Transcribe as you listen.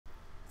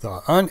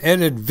The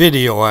unedited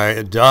video I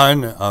had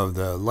done of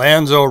the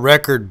Lanzo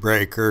record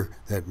breaker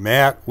that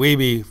Matt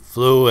Wiebe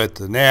flew at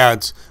the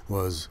Nats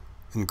was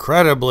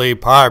incredibly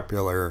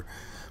popular.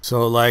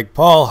 So like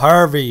Paul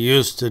Harvey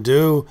used to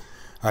do,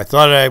 I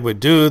thought I would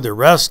do the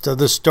rest of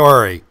the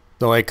story.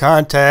 So I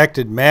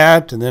contacted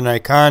Matt and then I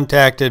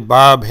contacted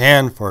Bob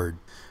Hanford.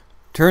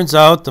 Turns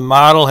out the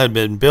model had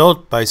been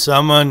built by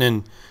someone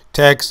in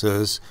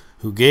Texas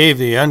who gave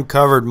the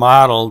uncovered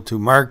model to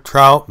Mark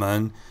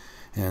Troutman,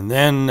 and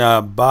then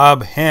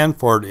Bob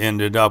Hanford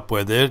ended up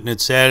with it, and it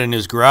sat in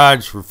his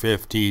garage for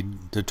 15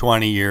 to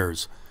 20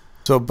 years.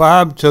 So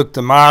Bob took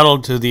the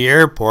model to the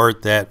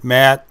airport that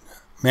Matt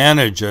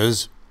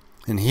manages,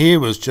 and he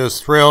was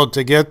just thrilled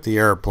to get the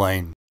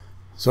airplane.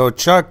 So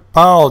Chuck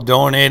Powell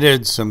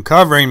donated some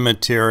covering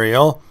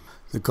material.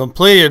 The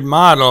completed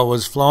model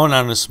was flown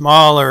on a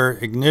smaller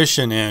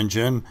ignition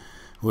engine,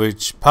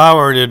 which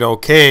powered it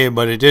okay,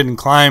 but it didn't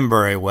climb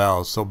very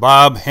well. So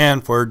Bob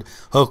Hanford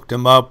hooked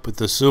him up with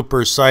the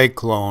Super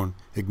Cyclone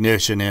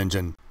ignition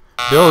engine.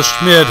 Bill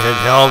Schmidt had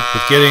helped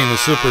with getting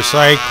the Super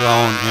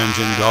Cyclone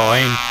engine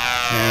going,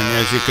 and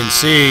as you can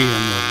see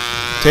in the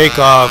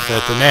takeoff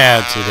at the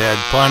Nats, it had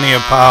plenty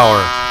of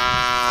power.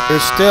 There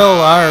still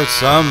are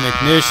some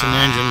ignition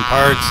engine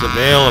parts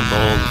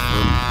available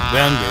from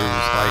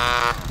vendors,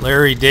 like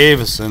Larry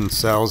Davison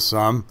sells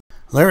some.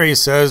 Larry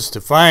says to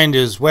find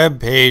his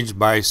webpage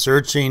by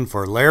searching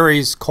for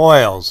Larry's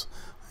Coils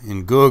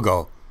in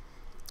Google,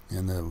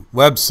 and the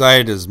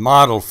website is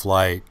Model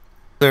Flight.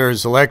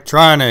 There's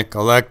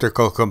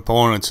electrical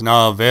components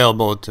now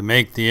available to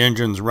make the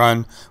engines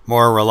run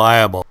more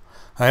reliable.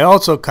 I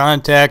also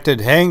contacted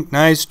Hank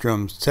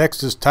Nystrom's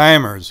Texas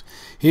Timers.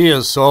 He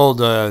has sold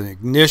an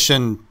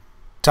ignition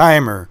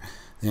timer,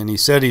 and he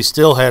said he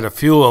still had a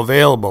few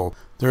available.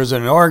 There's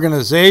an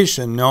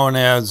organization known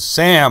as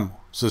SAM,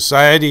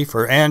 Society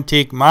for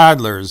Antique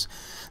Modelers,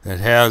 that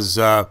has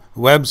a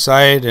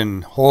website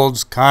and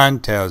holds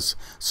contests,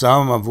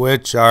 some of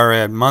which are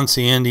at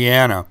Muncie,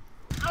 Indiana.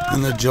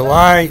 In the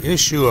July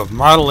issue of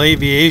Model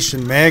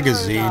Aviation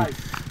magazine,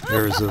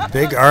 there's a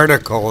big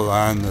article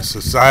on the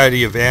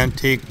Society of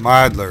Antique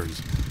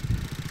Modelers.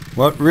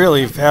 What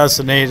really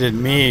fascinated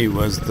me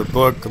was the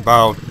book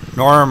about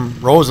Norm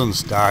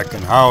Rosenstock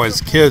and how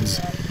as kids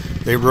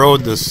they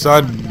rode the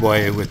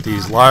subway with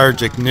these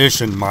large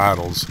ignition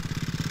models.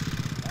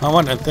 I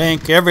want to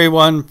thank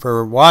everyone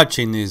for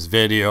watching these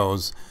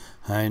videos.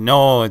 I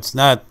know it's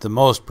not the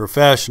most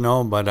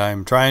professional, but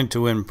I'm trying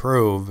to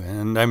improve,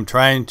 and I'm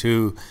trying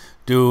to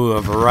do a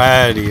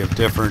variety of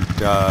different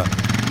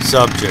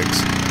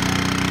subjects.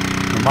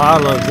 A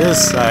model of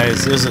this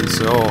size isn't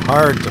so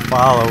hard to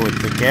follow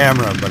with the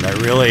camera, but I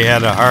really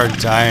had a hard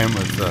time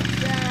with the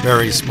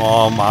very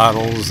small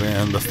models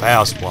and the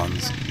fast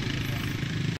ones.